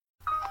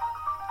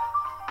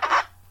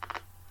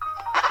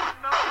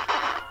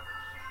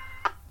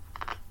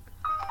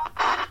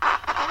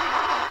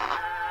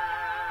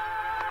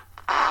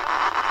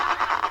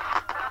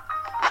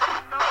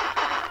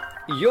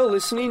You're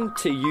listening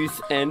to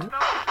Youth and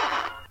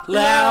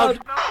Loud,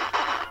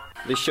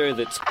 the show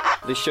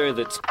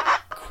that's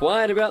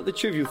quiet about the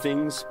trivial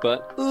things,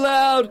 but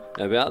loud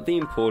about the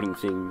important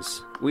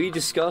things. We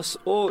discuss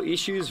all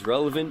issues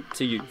relevant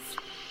to youth.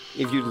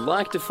 If you'd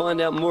like to find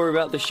out more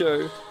about the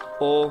show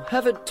or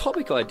have a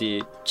topic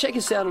idea, check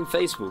us out on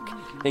Facebook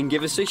and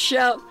give us a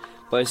shout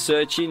by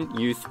searching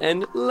Youth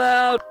and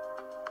Loud.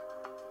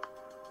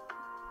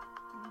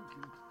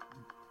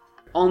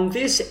 On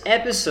this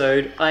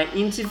episode, I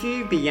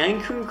interview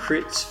Bianca and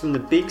Kritz from the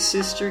Big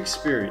Sister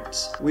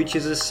Experience, which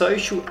is a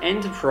social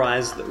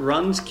enterprise that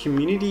runs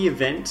community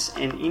events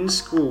and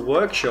in-school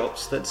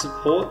workshops that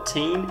support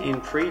teen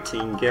and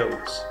preteen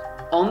girls.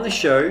 On the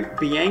show,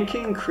 Bianca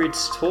and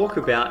Kritz talk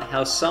about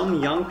how some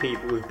young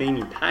people have been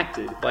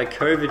impacted by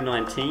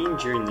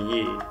COVID-19 during the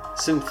year,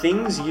 some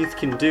things youth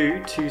can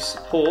do to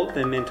support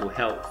their mental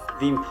health,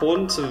 the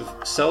importance of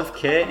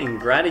self-care and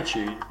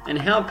gratitude, and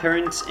how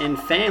parents and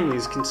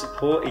families can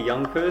support a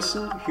young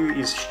person who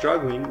is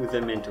struggling with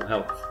their mental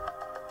health.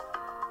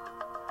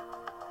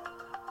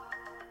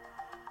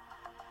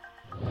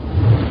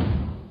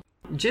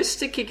 Just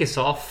to kick us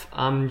off,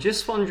 I'm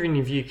just wondering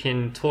if you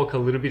can talk a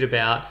little bit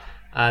about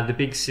the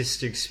Big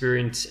Sister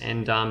Experience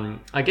and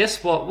I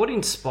guess what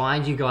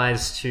inspired you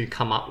guys to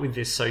come up with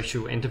this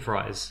social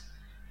enterprise?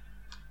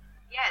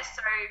 Yeah,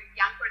 so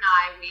Bianca and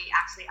I, we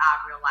actually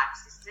are real life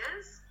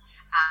sisters,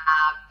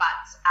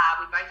 but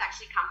we both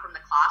actually come from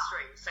the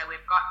classroom. So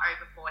we've got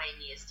over 14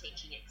 years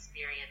teaching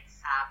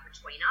experience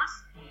between us.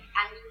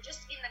 And we were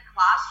just in the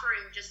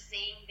classroom just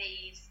seeing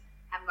these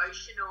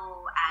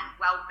emotional and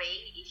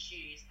well-being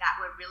issues that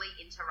were really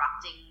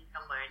interrupting the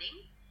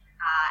learning.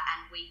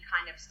 And we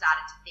kind of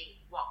started to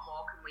think, what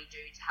more can we do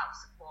to help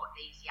support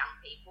these young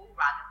people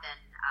rather than,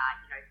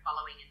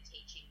 following and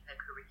teaching the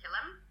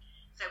curriculum.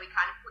 So we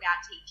kind of put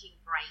our teaching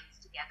brains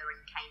together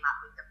and came up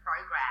with the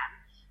program.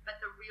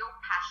 But the real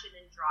passion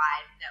and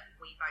drive that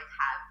we both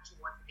have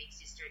towards the Big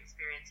Sister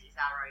Experience is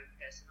our own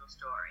personal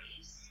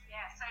stories.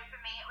 Yeah, so for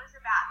me it was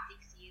about 6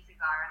 years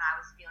ago and I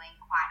was feeling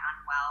quite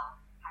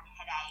unwell, had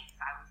headaches,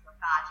 I was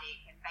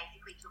lethargic and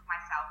basically took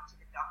myself to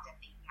the doctor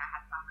thinking I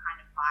had some kind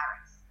of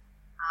virus.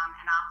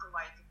 And after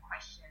loads of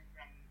questions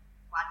and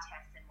blood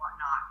tests and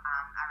whatnot,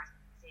 I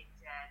received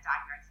a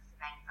diagnosis of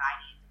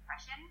anxiety and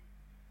depression.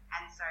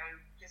 And so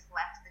just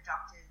left the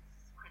doctor's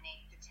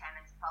clinic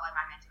determined to follow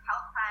my mental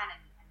health plan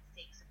and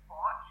seek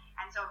support.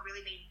 And so I've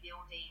really been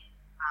building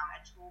a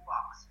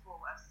toolbox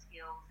full of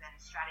skills and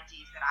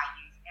strategies that I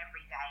use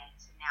every day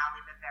to now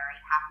live a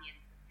very happy and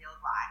fulfilled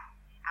life.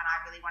 And I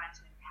really wanted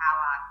to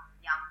empower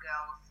young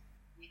girls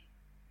with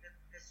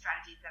the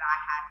strategies that I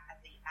had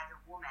as a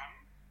woman,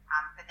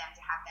 for them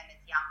to have them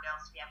as young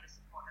girls to be able to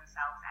support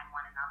themselves and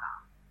one another.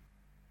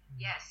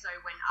 Yeah, so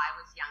when I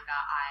was younger,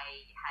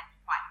 I had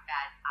quite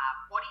bad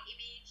body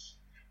image,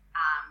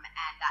 and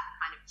that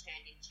kind of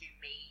turned into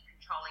me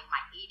controlling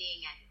my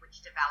eating, and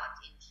which developed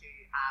into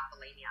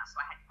bulimia.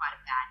 So I had quite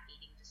a bad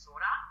eating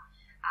disorder.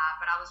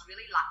 But I was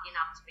really lucky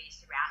enough to be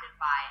surrounded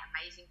by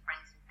amazing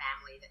friends and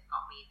family that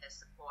got me the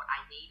support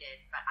I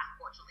needed. But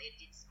unfortunately, it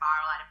did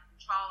spiral out of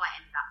control. I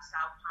ended up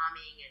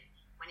self-harming and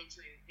went into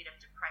a bit of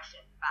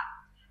depression. But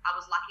I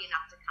was lucky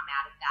enough to come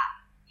out of that,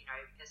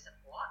 the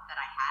support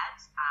that I had,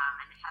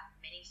 and have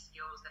many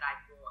skills that I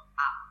brought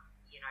up,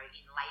 in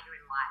later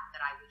in life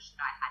that I wish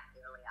that I had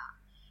earlier.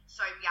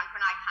 So Bianca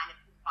and I kind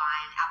of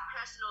combine our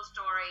personal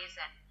stories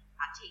and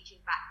our teaching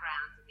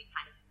backgrounds, and we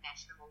kind of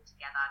mesh them all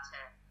together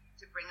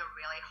to bring a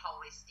really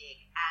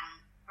holistic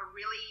and a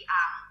really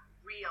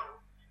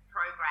real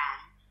program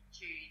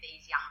to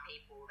these young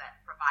people that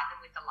provide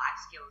them with the life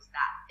skills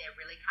that they're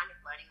really kind of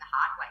learning the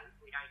hard way if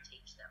we don't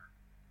teach them.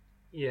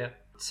 Yeah.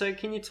 So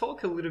can you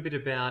talk a little bit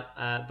about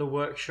the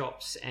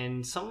workshops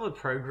and some of the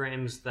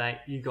programs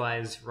that you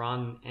guys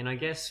run? And I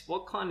guess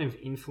what kind of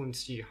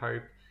influence do you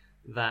hope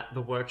that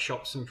the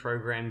workshops and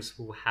programs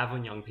will have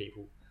on young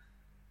people?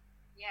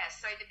 Yeah,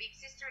 so the Big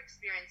Sister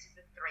Experience is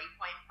a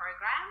 3-point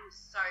program.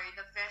 So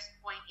the first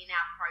point in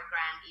our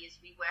program is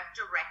we work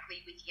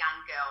directly with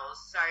young girls.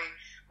 So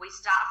we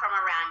start from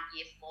around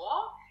year 4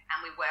 and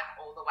we work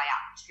all the way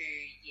up to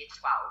year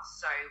 12.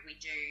 So we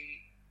do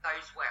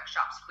those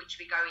workshops,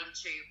 which we go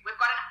into,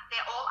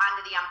 they're all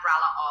under the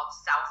umbrella of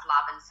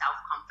self-love and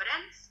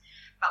self-confidence,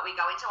 but we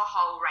go into a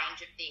whole range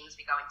of things.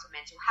 We go into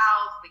mental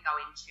health, we go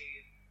into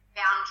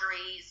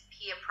boundaries,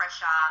 peer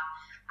pressure,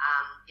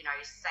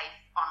 safe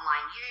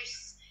online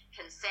use,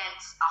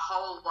 consent, a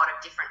whole lot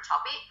of different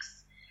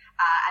topics.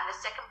 And the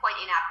second point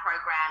in our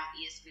program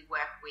is we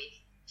work with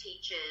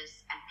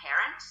teachers and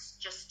parents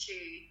just to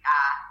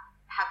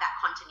have that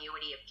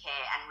continuity of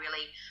care and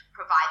really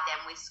provide them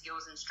with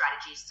skills and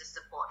strategies to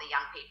support the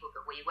young people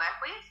that we work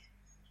with.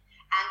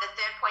 And the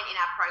third point in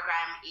our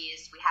program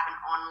is we have an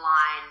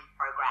online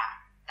program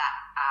that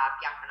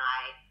Bianca and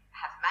I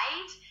have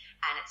made,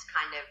 and it's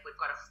we've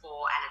got a 4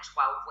 and a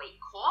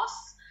 12-week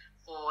course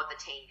for the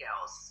teen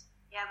girls.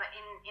 Yeah, but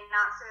in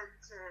answer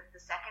to the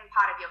second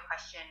part of your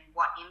question,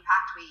 what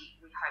impact we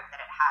hope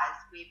that it has,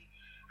 we've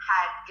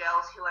had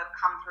girls who have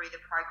come through the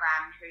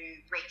program who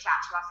reach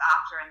out to us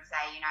after and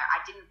say, I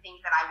didn't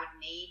think that I would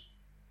need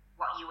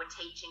what you were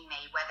teaching me,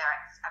 whether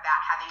it's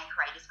about having a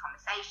courageous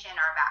conversation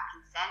or about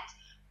consent.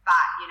 But,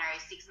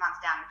 6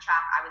 months down the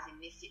track, I was in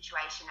this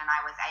situation and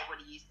I was able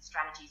to use the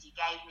strategies you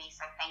gave me.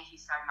 So thank you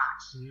so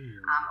much.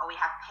 Or we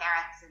have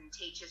parents and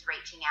teachers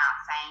reaching out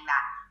saying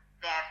that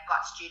they've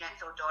got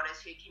students or daughters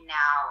who can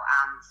now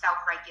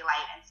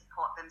self-regulate and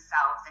support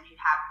themselves and who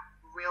have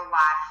real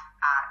life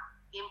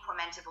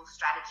implementable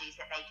strategies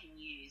that they can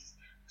use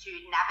to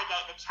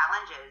navigate the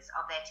challenges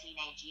of their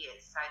teenage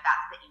years. So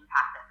that's the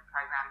impact that the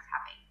program's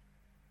having.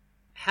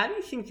 How do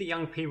you think the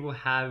young people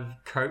have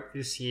coped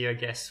this year, I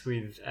guess,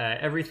 with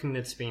everything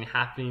that's been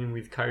happening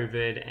with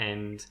COVID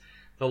and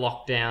the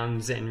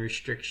lockdowns and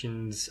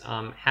restrictions?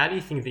 How do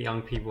you think the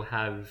young people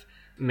have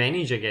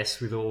managed, I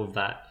guess, with all of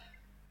that?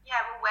 Yeah,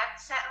 well, we've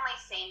certainly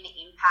seen the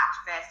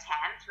impact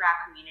firsthand through our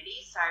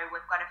community. So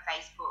we've got a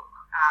Facebook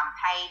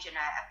page and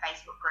a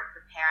Facebook group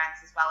for parents,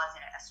 as well as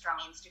a strong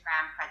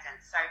Instagram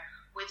presence. So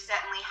we've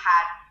certainly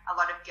had a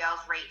lot of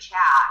girls reach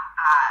out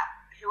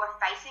who are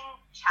facing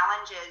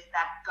challenges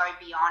that go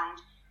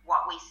beyond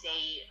what we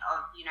see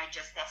of,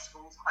 just their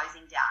schools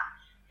closing down.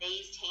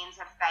 These teens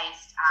have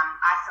faced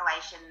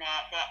isolation.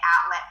 Their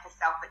outlet for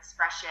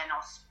self-expression or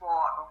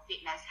sport or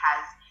fitness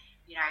has,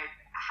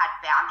 had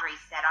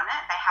boundaries set on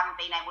it. They haven't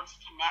been able to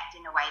connect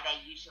in the way they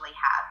usually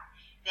have.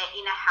 They're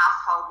in a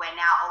household where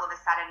now all of a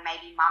sudden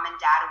maybe mum and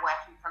dad are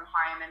working from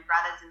home and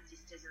brothers and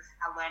sisters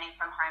are learning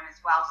from home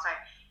as well. So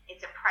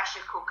it's a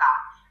pressure cooker.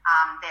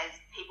 There's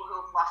people who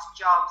have lost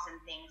jobs and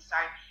things. So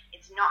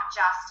it's not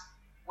just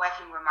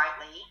working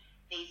remotely.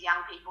 These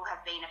young people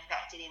have been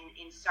affected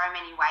in so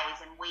many ways,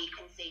 and we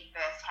can see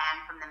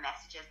firsthand from the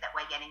messages that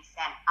we're getting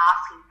sent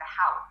asking for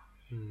help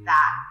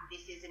that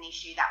this is an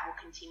issue that will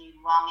continue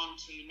long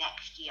into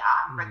next year,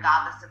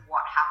 regardless of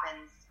what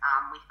happens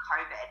with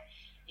COVID.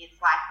 It's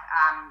like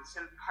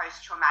some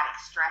post-traumatic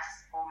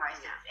stress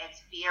almost. Yeah.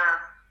 It's fear of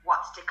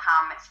what's to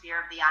come. It's fear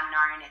of the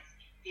unknown. It's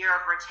fear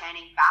of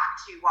returning back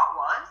to what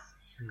was.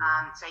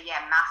 So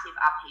massive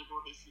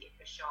upheaval this year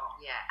for sure.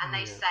 Yeah, and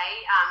they say,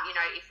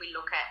 if we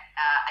look at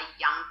a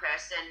young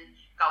person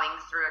going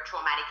through a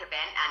traumatic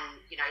event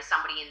and,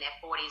 somebody in their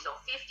 40s or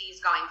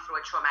 50s going through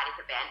a traumatic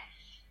event,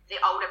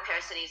 the older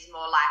person is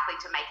more likely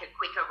to make a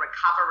quicker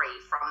recovery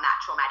from that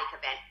traumatic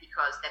event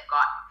because they've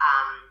got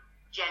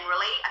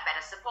generally a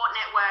better support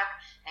network.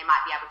 They might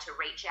be able to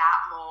reach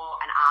out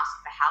more and ask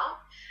for help.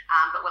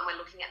 But when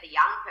we're looking at the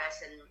young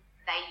person,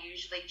 they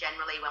usually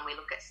generally, when we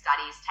look at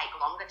studies, take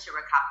longer to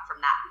recover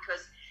from that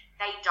because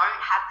they don't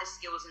have the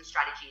skills and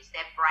strategies.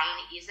 Their brain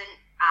isn't,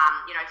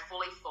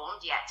 fully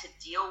formed yet to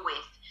deal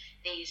with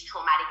these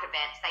traumatic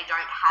events. They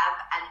don't have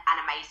an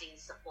amazing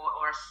support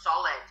or a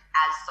solid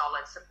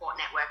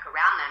support network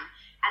around them.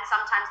 And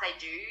sometimes they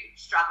do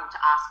struggle to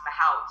ask for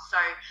help.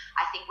 So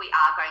I think we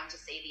are going to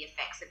see the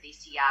effects of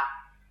this year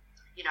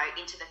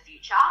into the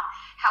future.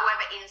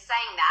 However, in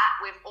saying that,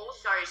 we've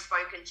also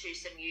spoken to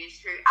some youth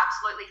who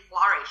absolutely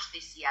flourished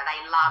this year. They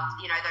loved,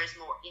 those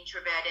more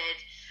introverted,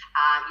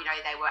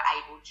 they were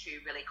able to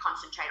really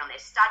concentrate on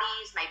their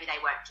studies. Maybe they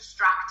weren't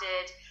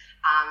distracted.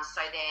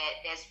 So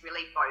there's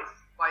really both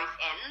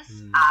ends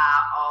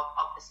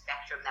of the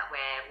spectrum that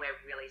we're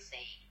really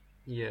seeing.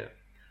 Yeah.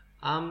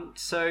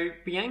 So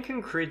Bianca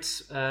and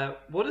Crits,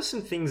 what are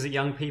some things that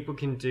young people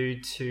can do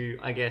to,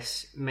 I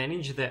guess,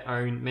 manage their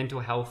own mental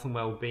health and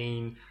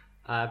well-being,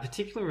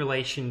 particularly in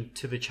relation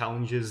to the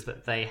challenges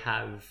that they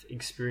have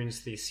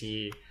experienced this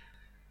year?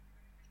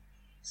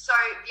 So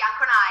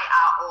Bianca and I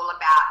are all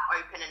about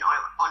open and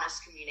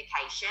honest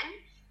communication,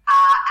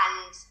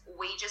 and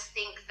we just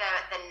think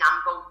that the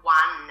number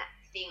one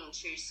thing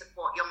to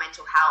support your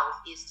mental health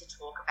is to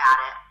talk about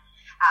it.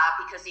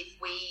 Because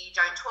if we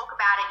don't talk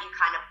about it, you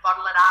kind of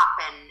bottle it up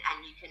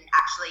and you can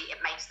actually,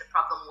 it makes the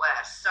problem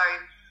worse. So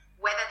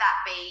whether that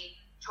be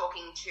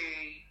talking to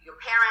your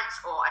parents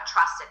or a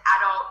trusted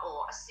adult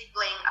or a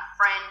sibling, a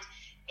friend,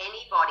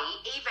 anybody,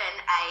 even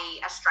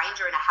a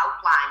stranger in a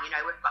helpline,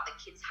 we've got the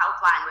kids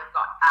helpline, we've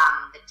got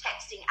the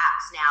texting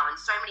apps now and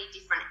so many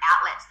different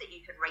outlets that you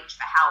can reach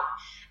for help.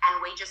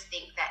 And we just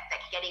think that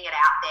getting it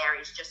out there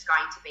is just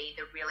going to be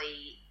the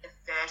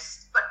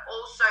first, but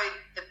also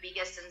the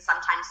biggest and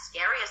sometimes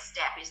scariest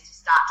step is to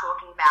start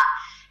talking about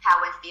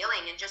how we're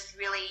feeling and just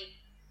really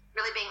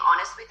being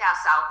honest with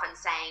ourselves and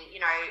saying,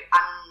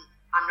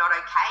 I'm not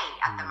okay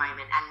at the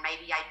moment, and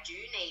maybe I do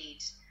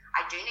need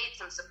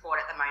some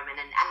support at the moment,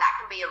 and that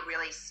can be a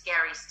really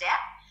scary step,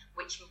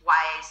 which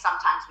way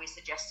sometimes we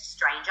suggest a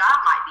stranger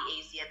might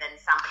be easier than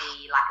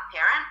somebody like a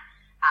parent.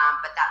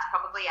 But that's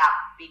probably our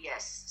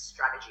biggest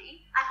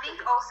strategy. I think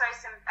also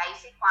some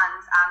basic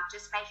ones,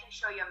 just making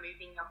sure you're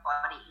moving your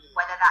body,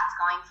 whether that's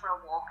going for a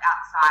walk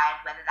outside,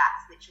 whether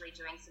that's literally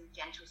doing some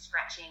gentle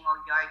stretching or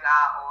yoga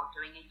or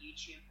doing a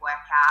YouTube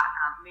workout.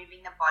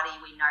 Moving the body,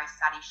 we know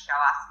studies show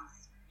us,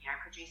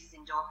 produces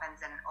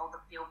endorphins and all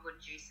the feel-good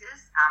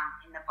juices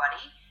in the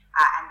body.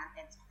 And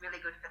it's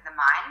really good for the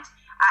mind.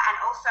 And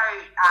also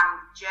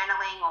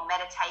journaling or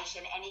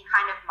meditation, any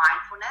kind of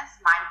mindfulness,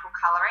 mindful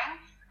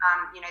colouring.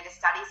 The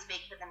studies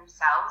speak for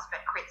themselves,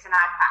 but Crits and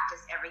I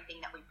practice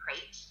everything that we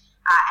preach.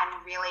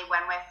 And really,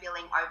 when we're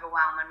feeling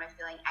overwhelmed, when we're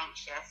feeling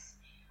anxious,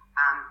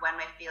 when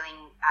we're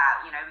feeling,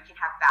 we can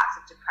have bouts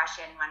of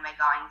depression when we're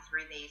going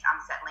through these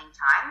unsettling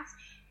times,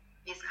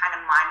 this kind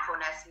of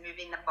mindfulness,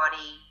 moving the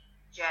body,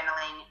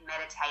 journaling,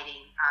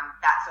 meditating,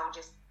 that's all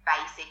just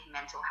basic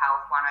mental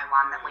health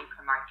 101 that we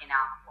promote in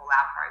all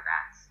our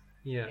programs.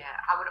 Yeah.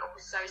 I would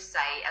also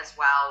say as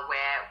well,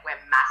 we're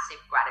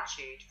massive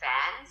gratitude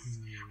fans,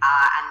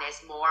 and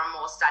there's more and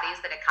more studies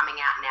that are coming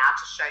out now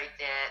to show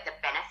the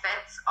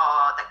benefits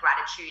that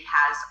gratitude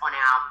has on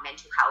our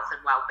mental health and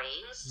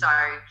well-being. So,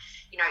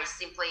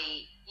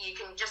 simply you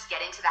can just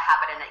get into the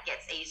habit and it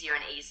gets easier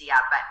and easier,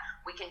 but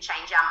we can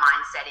change our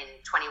mindset in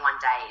 21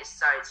 days.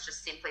 So it's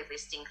just simply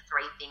listing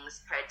 3 things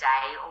per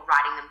day or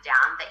writing them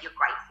down that you're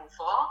grateful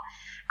for.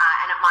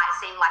 And it might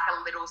seem like a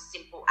little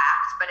simple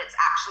act, but it's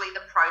actually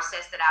the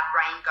process that our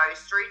brain goes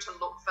through to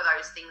look for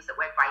those things that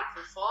we're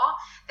grateful for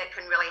that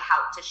can really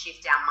help to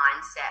shift our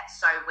mindset.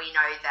 So we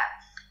know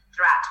that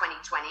throughout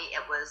 2020,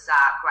 it was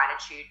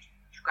gratitude.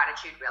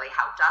 Gratitude really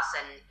helped us,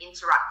 and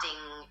interrupting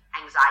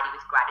anxiety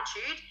with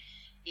gratitude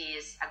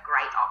is a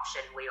great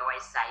option, we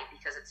always say,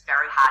 because it's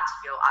very hard to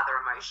feel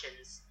other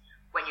emotions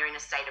when you're in a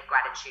state of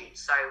gratitude.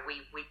 So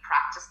we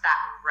practice that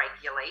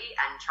regularly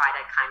and try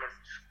to kind of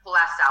pull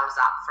ourselves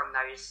up from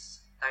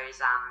those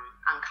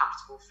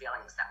uncomfortable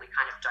feelings that we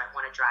kind of don't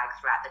want to drag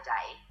throughout the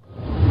day.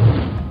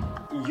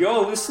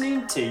 You're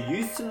listening to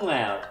Youth and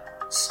Loud.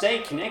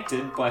 Stay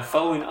connected by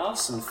following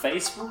us on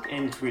Facebook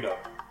and Twitter.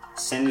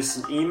 Send us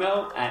an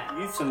email at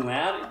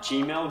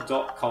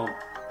youthandloud@gmail.com.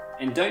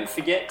 And don't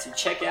forget to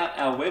check out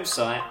our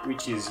website,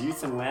 which is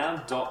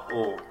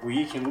youthandloud.org, where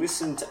you can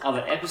listen to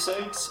other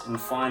episodes and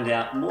find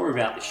out more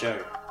about the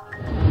show.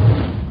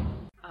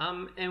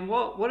 And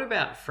what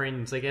about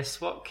friends? I guess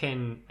what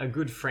can a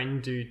good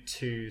friend do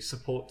to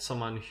support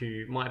someone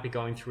who might be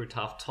going through a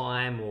tough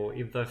time, or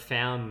if they've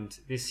found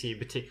this year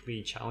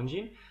particularly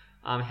challenging?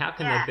 How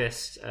can they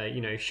best,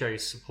 show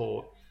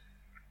support?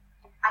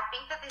 I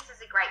think that this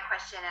is a great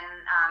question,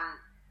 and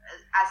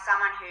as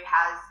someone who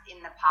has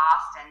in the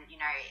past and,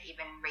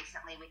 even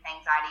recently with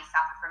anxiety,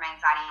 suffered from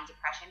anxiety and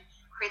depression,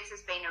 Crits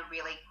has been a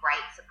really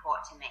great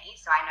support to me.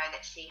 So I know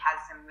that she has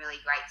some really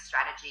great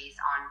strategies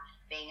on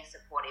being a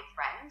supportive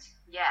friend.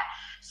 Yeah.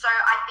 So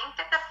I think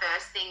that the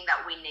first thing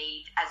that we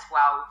need as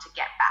well to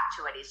get back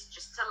to it is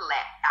just to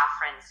let our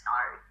friends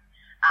know.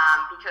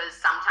 Because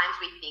sometimes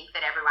we think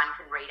that everyone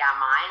can read our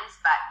minds,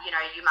 but, you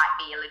might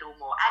be a little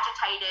more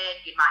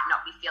agitated, you might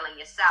not be feeling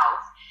yourself,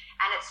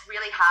 and it's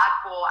really hard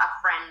for a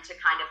friend to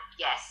kind of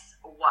guess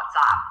what's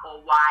up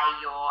or why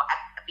you're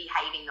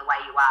behaving the way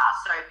you are.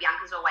 So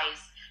Bianca's always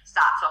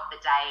starts off the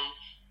day,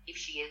 if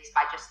she is,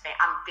 by just saying,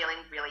 I'm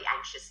feeling really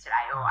anxious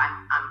today, or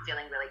I'm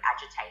feeling really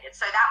agitated.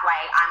 So that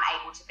way I'm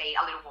able to be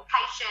a little more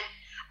patient,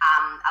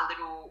 a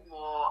little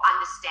more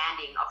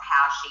understanding of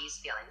how she's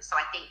feeling. So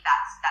I think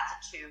that's a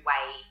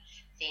two-way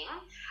thing.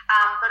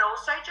 But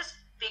also just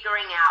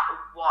figuring out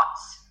what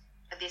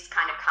this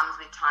kind of comes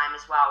with time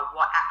as well,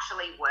 what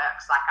actually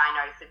works. Like I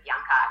know for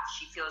Bianca, if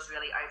she feels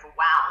really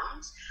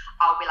overwhelmed,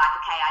 I'll be like,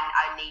 okay,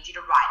 I need you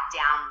to write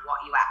down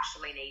what you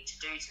actually need to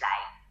do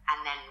today. And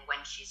then when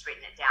she's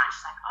written it down,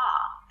 she's like,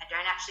 I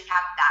don't actually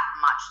have that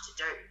much to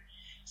do.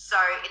 So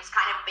it's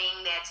kind of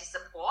being there to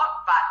support,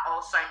 but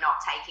also not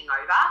taking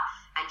over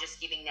and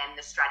just giving them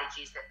the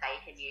strategies that they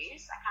can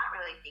use. I can't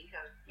really think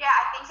of... Yeah,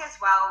 I think as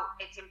well,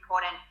 it's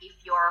important if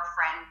you're a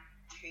friend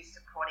who's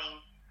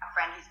supporting a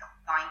friend who's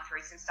going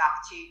through some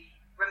stuff to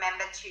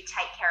remember to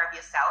take care of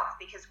yourself,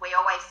 because we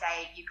always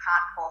say you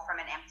can't pour from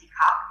an empty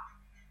cup.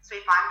 So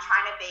if I'm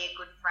trying to be a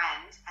good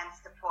friend and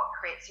support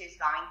Crits who's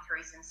going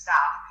through some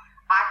stuff,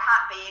 I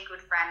can't be a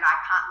good friend, I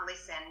can't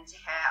listen to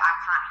her, I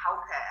can't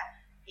help her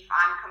if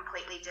I'm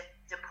completely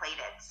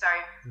depleted. So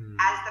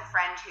as the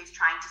friend who's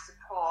trying to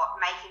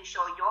support, making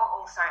sure you're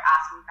also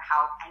asking for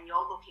help and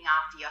you're looking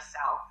after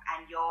yourself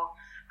and you're,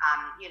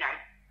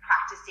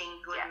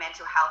 practicing good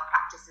mental health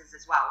practices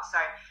as well. So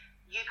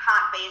you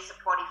can't be a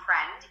supportive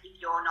friend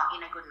if you're not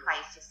in a good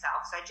place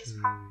yourself. So just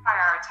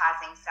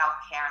prioritizing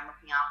self-care and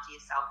looking after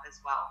yourself as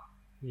well.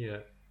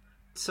 Yeah.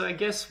 So I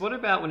guess what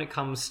about when it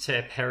comes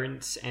to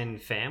parents and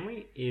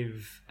family?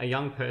 If a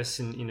young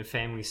person in a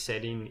family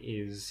setting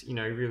is,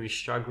 really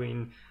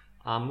struggling,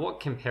 what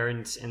can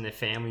parents and their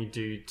family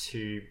do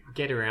to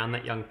get around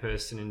that young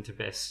person and to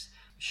best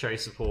show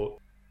support?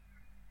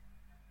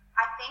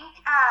 I think,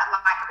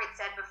 like Crits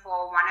said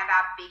before, one of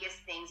our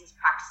biggest things is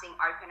practicing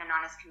open and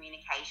honest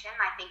communication.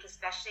 I think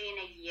especially in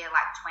a year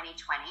like 2020,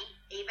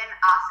 even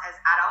us as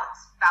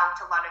adults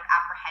felt a lot of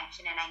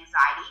apprehension and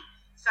anxiety.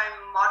 So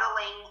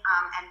modeling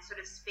and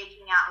sort of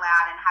speaking out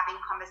loud and having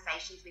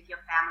conversations with your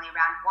family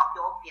around what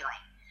you're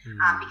feeling,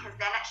 because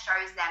then it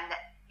shows them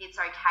that it's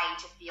okay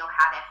to feel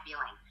how they're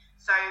feeling.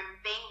 So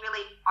being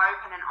really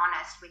open and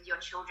honest with your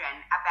children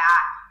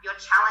about your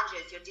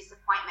challenges, your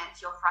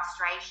disappointments, your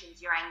frustrations,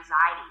 your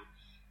anxiety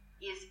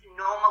is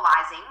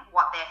normalizing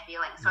what they're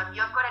feeling. So if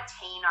you've got a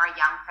teen or a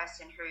young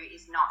person who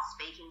is not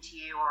speaking to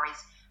you or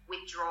is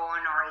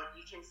withdrawn or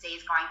you can see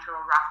is going through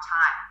a rough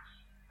time.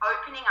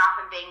 Opening up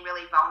and being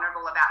really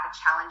vulnerable about the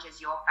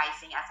challenges you're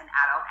facing as an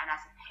adult and as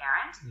a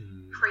parent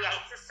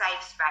creates a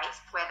safe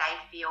space where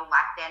they feel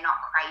like they're not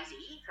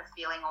crazy for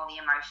feeling all the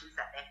emotions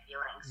that they're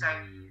feeling. So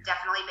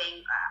definitely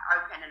being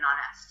open and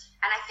honest.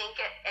 And I think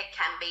it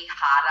can be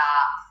harder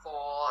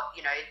for,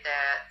 you know,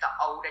 the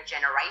older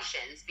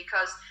generations,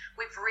 because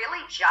we've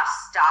really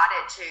just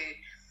started to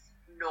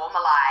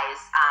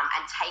normalize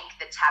and take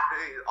the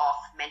taboo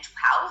off mental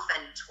health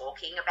and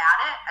talking about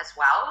it as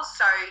well.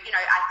 So, you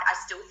know, I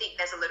still think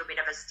there's a little bit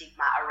of a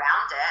stigma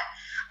around it.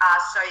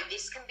 So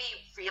this can be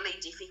really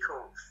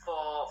difficult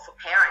for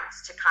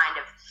parents to kind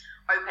of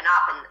open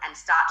up and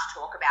start to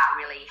talk about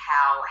really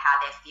how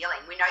they're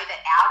feeling. We know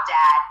that our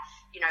dad,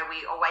 you know,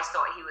 we always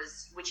thought he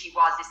was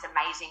this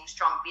amazing,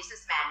 strong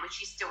businessman, which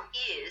he still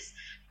is,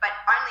 but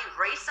only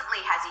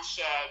recently has he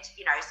shared,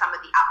 you know, some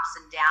of the ups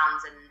and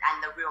downs and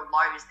the real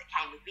lows that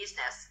came with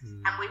business.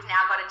 And we've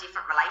now got a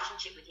different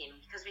relationship with him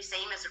because we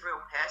see him as a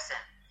real person.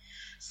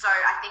 So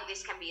I think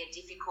this can be a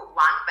difficult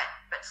one, but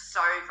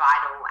so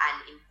vital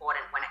and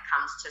important when it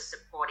comes to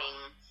supporting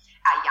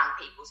our young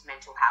people's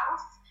mental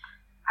health.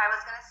 I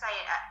was going to say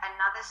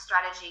another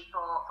strategy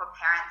for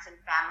parents and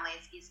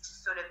families is to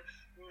sort of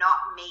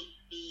not meet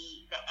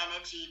the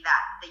energy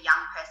that the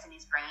young person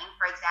is bringing.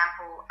 For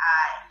example,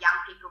 young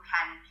people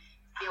can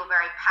feel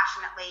very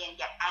passionately and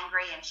get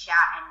angry and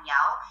shout and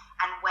yell.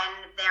 And when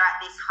they're at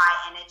this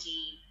high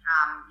energy,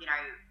 you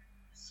know,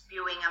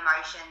 spewing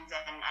emotions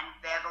and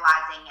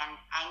verbalizing and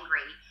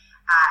angry,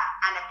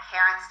 and a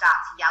parent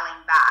starts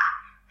yelling back,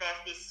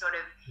 there's this sort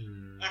of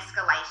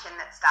escalation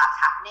that starts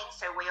happening.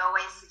 So we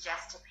always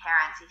suggest to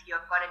parents, if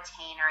you've got a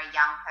teen or a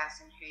young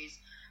person who's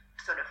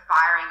sort of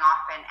firing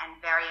off and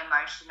very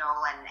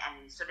emotional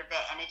and sort of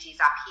their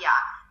energy's up here,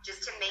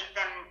 just to meet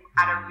them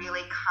at a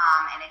really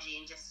calm energy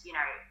and just, you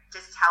know,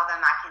 just tell them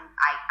I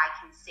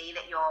can see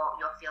that you're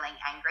feeling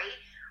angry.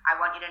 I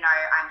want you to know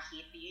I'm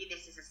here for you.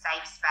 This is a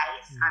safe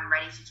space. I'm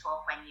ready to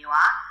talk when you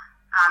are.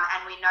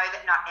 And we know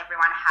that not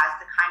everyone has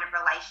the kind of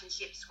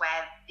relationships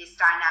where this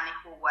dynamic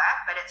will work,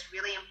 but it's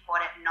really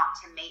important not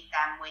to meet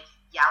them with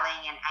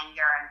yelling and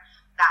anger, and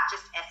that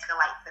just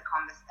escalates the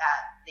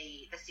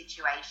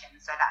situation.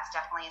 So that's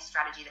definitely a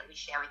strategy that we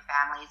share with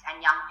families and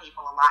young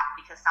people alike,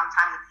 because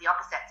sometimes it's the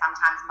opposite.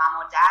 Sometimes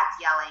mum or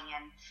dad's yelling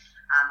and,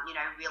 you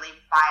know, really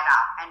fired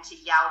up, and to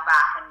yell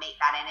back and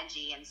meet that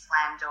energy and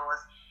slam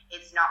doors,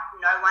 it's not,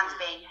 no one's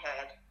being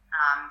heard.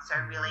 So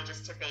really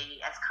just to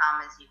be as calm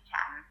as you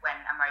can when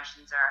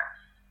emotions are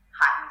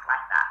heightened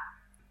like that.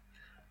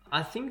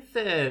 I think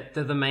they're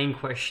the main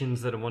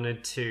questions that I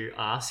wanted to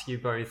ask you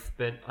both,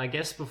 but I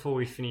guess before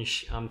we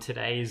finish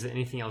today, is there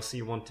anything else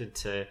you wanted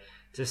to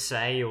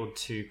say or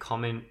to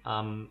comment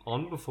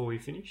on before we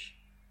finish?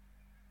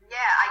 Yeah,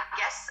 I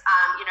guess,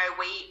 you know,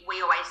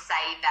 we always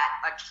say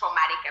that a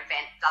traumatic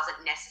event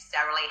doesn't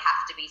necessarily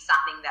have to be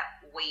something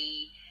that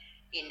we,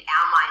 in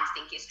our minds,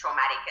 think is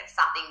traumatic. It's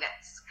something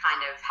that's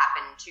kind of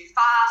happened too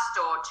fast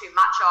or too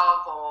much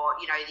of, or,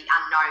 you know, the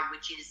unknown,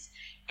 which is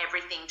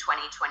everything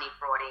 2020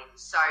 brought in.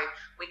 So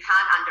we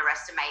can't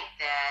underestimate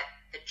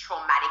the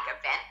traumatic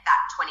event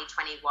that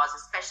 2020 was,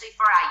 especially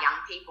for our young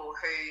people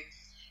who,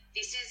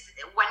 this is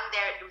when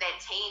they're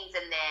teens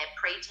and they're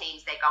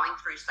pre-teens, they're going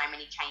through so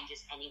many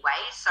changes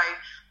anyway. So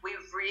we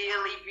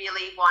really,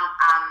 really want,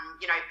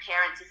 you know,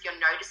 parents, if you're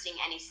noticing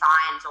any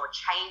signs or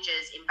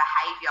changes in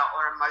behavior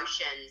or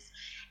emotions,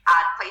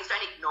 please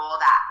don't ignore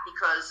that,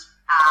 because,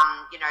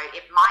 you know,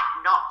 it might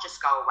not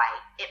just go away.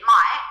 It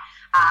might,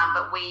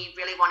 but we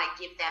really want to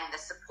give them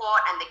the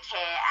support and the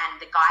care and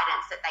the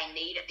guidance that they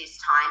need at this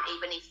time,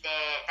 even if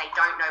they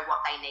don't know what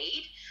they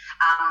need.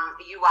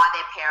 You are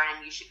their parent,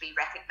 and you should be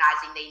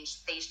recognizing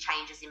these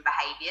changes in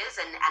behaviors,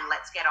 and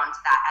let's get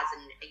onto that as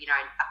a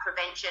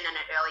prevention and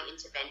an early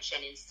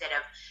intervention, instead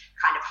of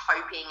kind of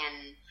hoping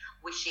and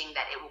wishing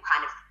that it will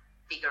kind of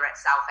figure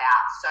itself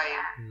out. So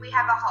we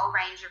have a whole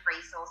range of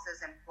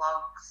resources and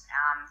blogs,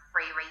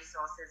 free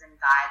resources and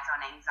guides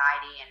on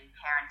anxiety and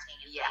parenting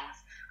and things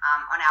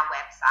on our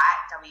website,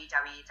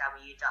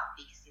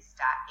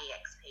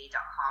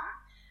 www.bigsisterexp.com.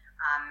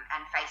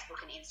 And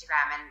Facebook and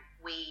Instagram. And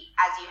we,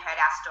 as you heard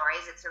our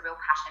stories, it's a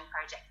real passion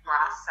project for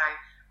us. So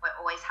we're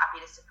always happy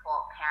to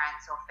support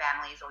parents or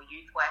families or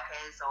youth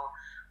workers or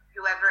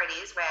whoever it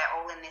is. We're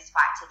all in this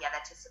fight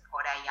together to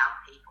support our young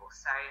people.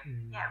 So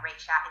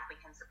reach out if we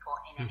can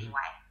support in any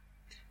way.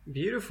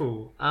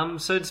 Beautiful.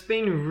 So it's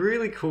been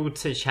really cool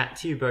to chat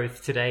to you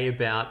both today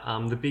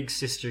about the Big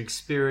Sister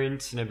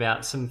experience and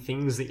about some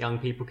things that young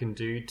people can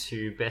do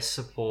to best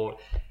support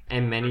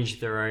and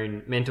manage their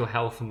own mental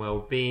health and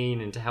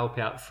well-being, and to help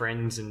out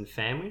friends and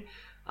family.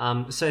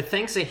 So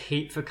thanks a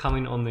heap for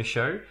coming on the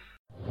show.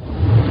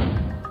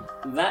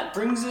 That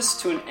brings us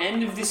to an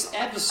end of this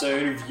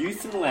episode of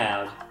Youth and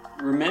Loud.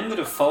 Remember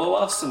to follow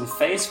us on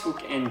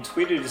Facebook and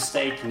Twitter to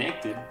stay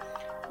connected,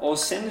 or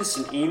send us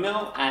an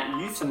email at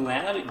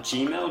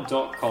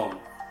youthandloud@gmail.com.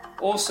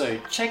 Also,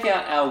 check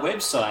out our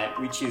website,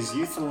 which is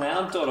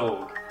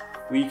youthandloud.org,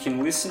 where you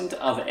can listen to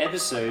other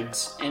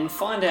episodes and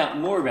find out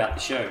more about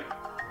the show.